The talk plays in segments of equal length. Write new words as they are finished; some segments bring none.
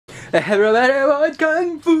Everybody wants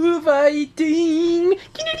kung fu fighting.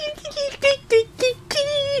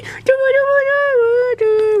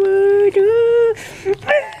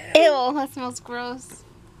 Ew, that smells gross.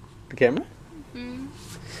 The camera? Mm.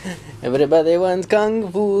 Everybody wants kung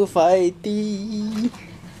fu fighting.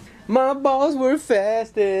 My balls were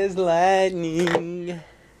fast as lightning.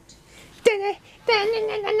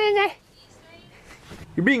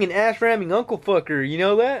 You're being an ass ramming uncle fucker, you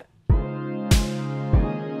know that?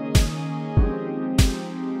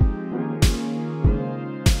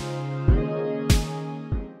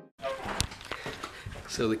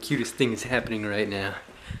 So the cutest thing is happening right now.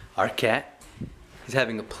 Our cat is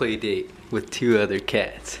having a play date with 2 other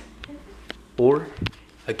cats. Or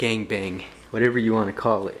a gangbang, whatever you want to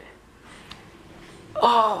call it.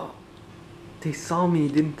 Oh! They saw me,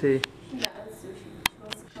 didn't they? No, it's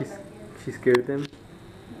sushi. She scared them?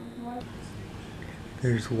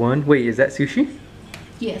 There's one. Wait, is that sushi?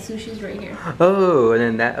 Yeah, sushi's right here. Oh, and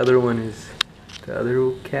then that other one is the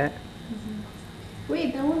other cat? Mm-hmm.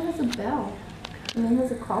 Wait, that one has a bell. And then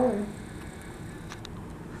has a collar.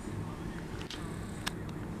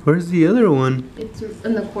 Where's the other one? It's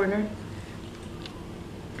in the corner.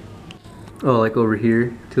 Oh, like over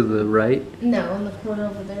here to the right? No, in the corner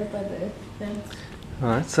over there by the fence. Oh,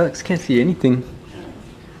 that sucks. Can't see anything.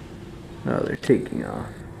 Oh, they're taking off.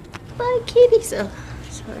 Bye, kitties. Oh,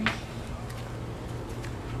 sorry.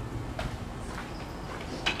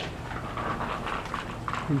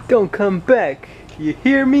 Don't come back. You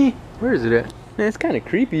hear me? Where is it at? Man, it's kind of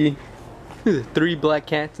creepy. There's 3 black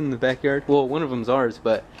cats in the backyard. Well, one of them's ours,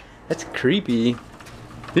 but that's creepy.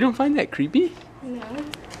 You don't find that creepy? No.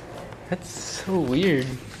 That's so weird.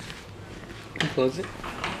 Can you close it?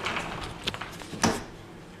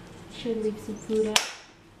 Should leave some food out.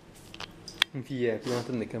 Yeah, if you want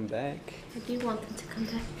them to come back. I do want them to come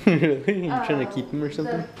back. Really? You're trying to keep them or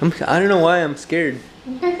something? I don't know why I'm scared.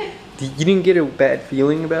 You didn't get a bad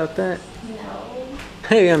feeling about that? No.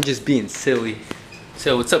 Hey, I'm just being silly.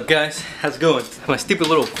 So what's up, guys? How's it going? My stupid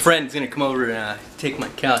little friend's gonna come over and take my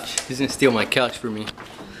couch. He's gonna steal my couch for me.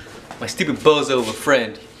 My stupid bozo of a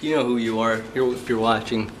friend. You know who you are if you're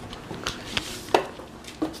watching.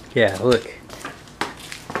 Yeah, look.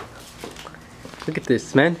 Look at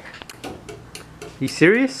this, man. You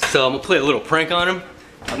serious? So I'm gonna play a little prank on him.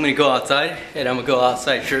 I'm gonna go outside and I'm gonna go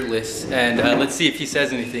outside shirtless and let's see if he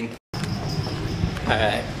says anything.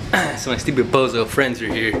 Alright, so my stupid bozo friends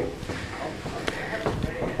are here.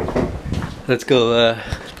 Let's go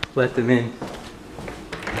let them in.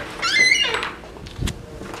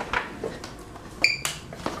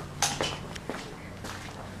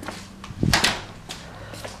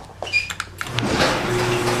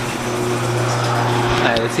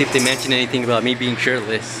 Alright, let's see if they mention anything about me being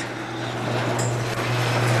shirtless.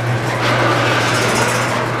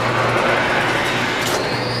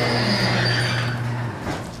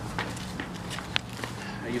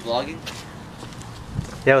 Are you vlogging?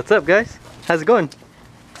 Yeah, what's up, guys? How's it going?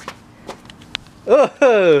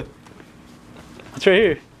 Oh! It's right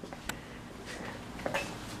here.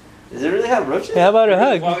 Does it really have roaches? Hey, how about a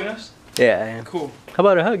hug? Vlogging us? Yeah, I am. Cool. How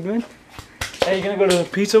about a hug, man? Hey, you gonna go to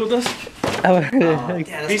pizza with us? How about a hug?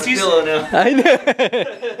 Yeah, that's my Beasties? pillow now. I know.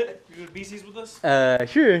 You go to BC's with us?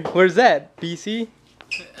 Sure. Where's that? BC?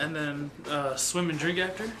 And then swim and drink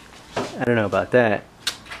after? I don't know about that.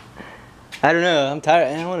 I don't know. I'm tired.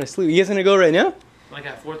 I don't want to sleep. You guys gonna go right now? Like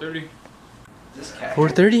at 4:30. This cat.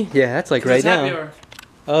 4:30? Yeah, that's like right It's happy now. hour.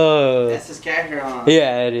 Oh. That's his cat hair on.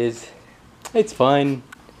 Yeah, it is. It's fine.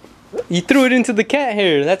 You threw it into the cat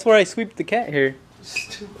hair. That's where I sweep the cat hair.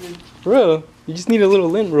 Stupid. Bro, you just need a little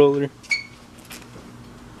lint roller.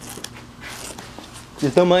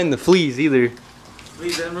 Just don't mind the fleas either.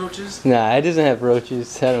 Fleas and roaches? Nah, it doesn't have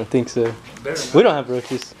roaches. I don't think so. Better We don't have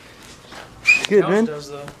roaches. It's good, Couch man. does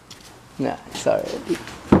though. Nah, it's alright.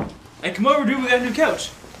 Hey, come over, dude. We got a new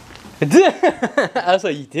couch. I was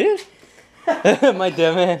like, you did? My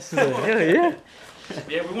dumb ass was like, hell yeah.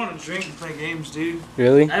 Yeah, we want to drink and play games, dude.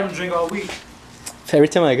 Really? I haven't drank all week. Every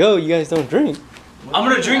time I go, you guys don't drink. I'm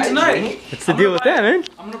gonna drink tonight. What's the deal with that, man?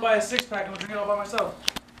 I'm gonna buy a 6-pack. I'm gonna drink it all by myself.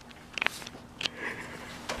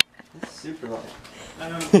 It's super light. I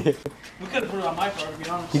know. We could have put it on my car, to be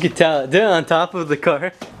honest. You could tell it on top of the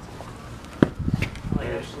car.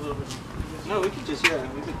 Like, just a little bit. No, we could just,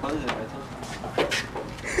 yeah, we could close it right now.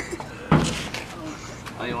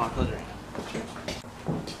 Oh, you want to close it right now?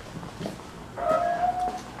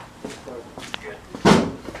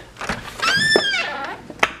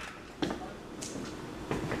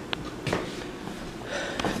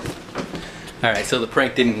 Alright, so the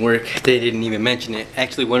prank didn't work. They didn't even mention it.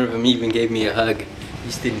 Actually, one of them even gave me a hug.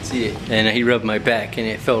 just didn't see it. And he rubbed my back and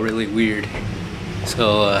it felt really weird.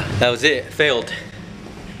 So that was it. Failed.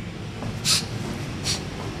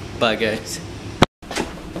 Bye guys.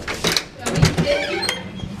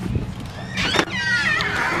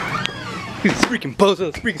 Dude, this freaking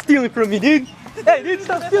bozo's freaking stealing from me, dude. Hey, dude,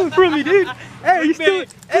 stop stealing from me, dude. Hey, you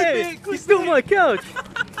stole my couch.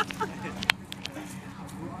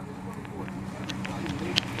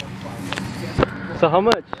 So how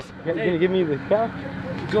much? You gonna give me the couch?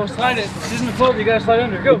 Go slide it. This isn't the floor, you gotta slide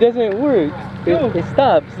under. Go. It doesn't work. It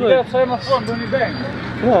stops. You gotta slide on my floor and bring me back.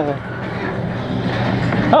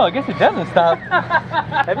 Yeah. Oh, I guess it doesn't stop.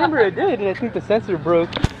 I remember it did, and I think the sensor broke.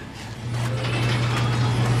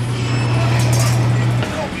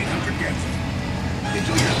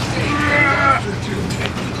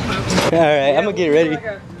 Alright, I'm gonna get ready.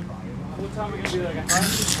 What time are we gonna be there? Like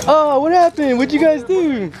 5? Oh, what happened? What'd you guys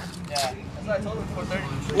do? Yeah, that's what I told him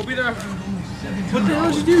 4:30. We'll be there. What the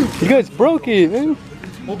hell did you do? You guys broke it, man.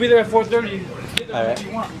 We'll be there at 4:30. Alright. If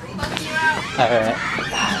you want. Alright.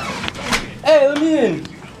 Hey, let me in.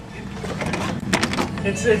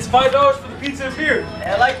 It's $5 for the pizza and beer.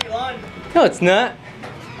 I like Elon. No, it's not.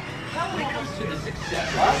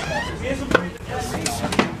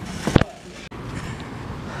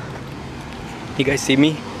 You guys see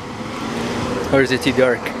me? Or is it too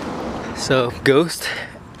dark? So, Ghost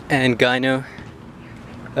and Gyno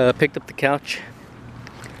picked up the couch,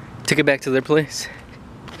 took it back to their place,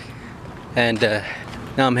 and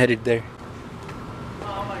now I'm headed there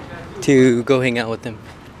to go hang out with them.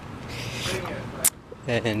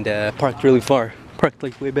 And parked really far, parked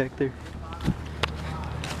like way back there.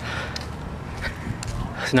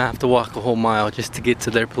 So now I have to walk a whole mile just to get to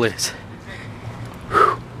their place.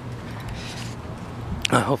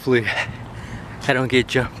 Hopefully I don't get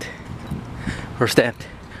jumped or stabbed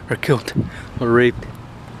or killed or raped.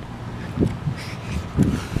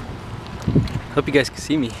 Hope you guys can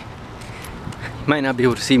see me. You might not be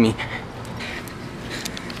able to see me.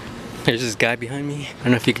 There's this guy behind me. I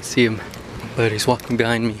don't know if you can see him, but he's walking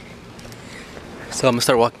behind me. So I'm gonna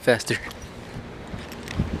start walking faster.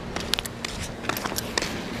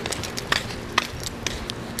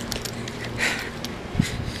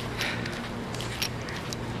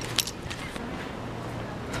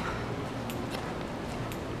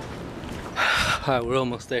 Alright, we're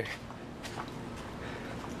almost there.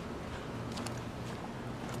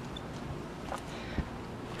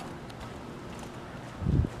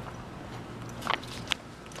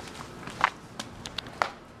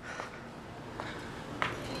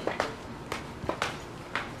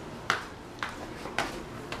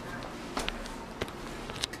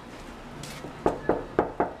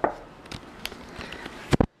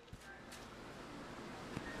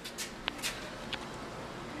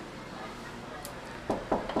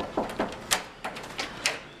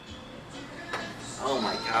 Oh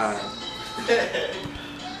my god.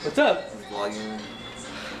 What's up? Vlogging.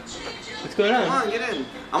 What's going Come on? on, get in.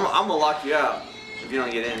 I'm gonna lock you out if you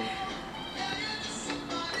don't get in.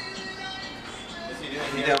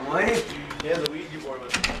 You don't wait. He has a Ouija board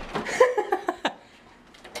with him.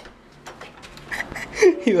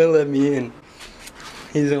 He won't let me in.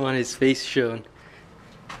 He doesn't want his face shown.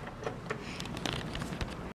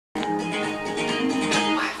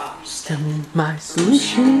 Tell me my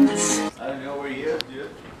solutions. I don't know where he is, dude.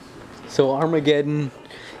 So Armageddon,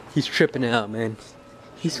 he's tripping out, man.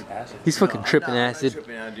 He's fucking tripping acid.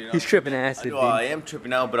 He's tripping acid, Well, I dude. am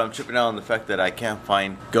tripping out, but I'm tripping out on the fact that I can't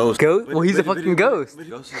find Ghost. Ghost? Well, he's a fucking ghost.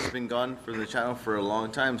 Ghost has been gone from the channel for a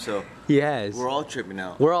long time, so He has. we're all tripping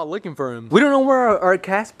out. We're all looking for him. We don't know where our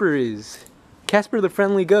Casper is. Casper the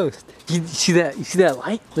friendly ghost. You see that? You see that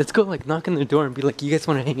light? Let's go like knock on the door and be like, "You guys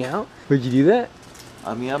want to hang out?" Would you do that?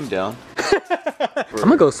 I mean, I'm down. I'm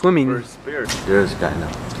gonna go swimming. For spirit. There's guy now.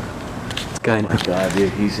 This guy Oh my god,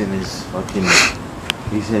 dude, he's in his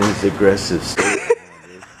aggressive state.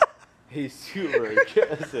 Dude. He's super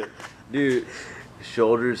aggressive. Dude,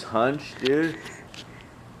 shoulders hunched, dude.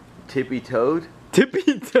 Tippy-toed.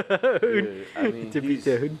 Tippy-toed. Dude, I mean,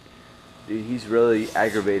 Tippy-toed. Dude, he's really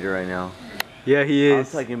aggravated right now. Yeah, he I'm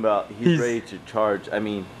is. talking about he's ready to charge. I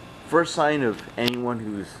mean, first sign of anyone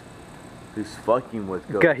who's fucking with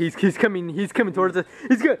ghosts. God, he's coming towards us.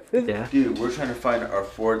 He's good. Yeah. Dude, we're trying to find our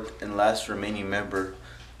fourth and last remaining member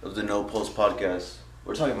of the No Pulse podcast.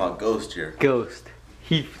 We're talking about Ghost here. Ghost.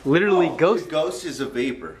 He literally ghosted. Ghost is a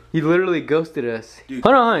vapor. He literally ghosted us. Dude.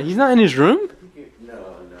 Hold on, he's not in his room?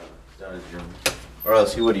 No, it's not his room. Or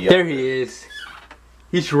else he would have There he is.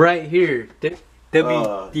 He's right here.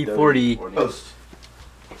 WD-40. Ghost.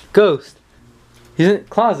 Ghost. He's in the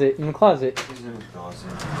closet. In the closet. He's in his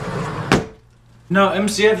closet. No,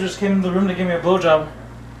 MCF just came in the room to give me a blowjob.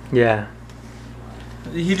 Yeah.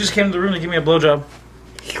 He just came to the room to give me a blowjob.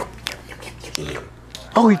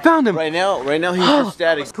 Oh, we found him. Right now he's just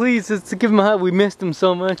static. Please, just give him a hug. We missed him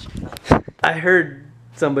so much. I heard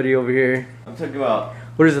somebody over here. I'm talking about.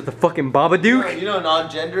 What is it, the fucking Babadook? You know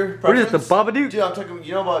non-gender preference? What is it, the Babadook? Dude, I'm talking.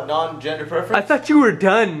 You know about non-gender preference? I thought you were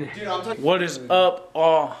done. Dude, I'm talking. What is up,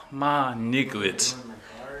 all my nigglets?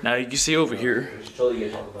 Now you can see over here,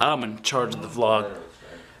 I'm in charge of the vlog,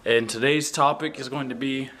 and today's topic is going to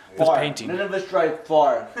be this painting. None of us drive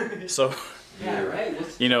far. So,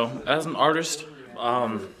 you know, as an artist,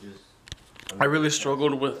 I really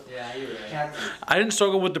struggled with. I didn't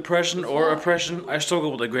struggle with depression or oppression. I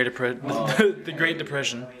struggled with the Great Depression. The Great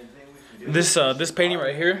Depression. This painting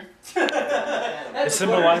right here, it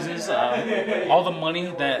symbolizes all the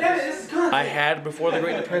money that I had before the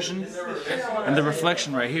Great Depression, and the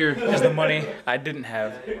reflection right here is the money I didn't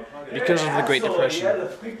have because of the Great Depression.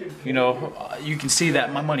 You know, you can see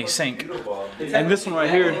that my money sank. And this one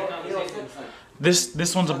right here,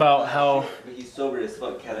 this one's about how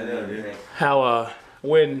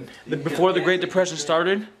before the Great Depression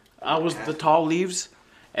started, I was the tall leaves,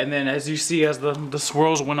 and then as you see, as the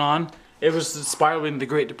swirls went on, it was spiraling the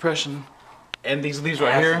Great Depression. And these leaves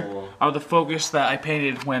right here are the focus that I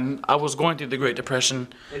painted when I was going through the Great Depression.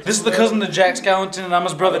 This is the cousin to Jack Skellington, and I'm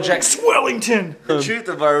his brother Jack Swellington. The truth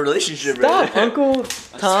of our relationship, Stop, Uncle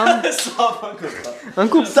Tom. Stop, Uncle Tom.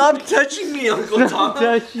 Uncle, Stop touching me, Uncle Tom.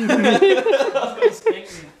 touching me.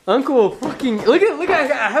 Uncle, fucking look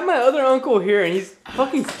at I have my other uncle here, and he's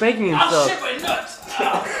fucking spanking himself. Shit, my nuts!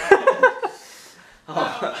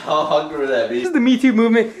 How hungry would that be? This is the Me Too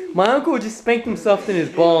movement. My uncle just spanked himself in his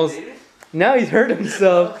balls. Now he's hurt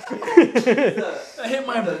himself. I hit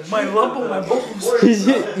my lump on my balls.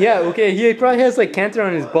 Yeah, okay, he probably has like cancer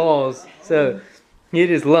on his balls, so he hit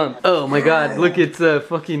his lump. Oh my god, look, it's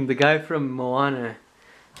fucking the guy from Moana.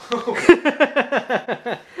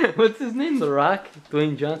 What's his name? The Rock?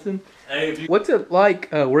 Dwayne Johnson? What's it like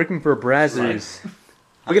working for Brazzers?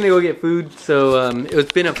 We're gonna go get food, so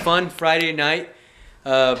it's been a fun Friday night.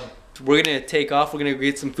 We're gonna take off, we're gonna go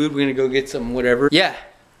get some food, we're gonna go get some whatever. Yeah,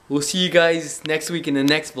 we'll see you guys next week in the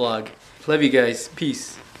next vlog. Love you guys,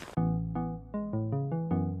 peace.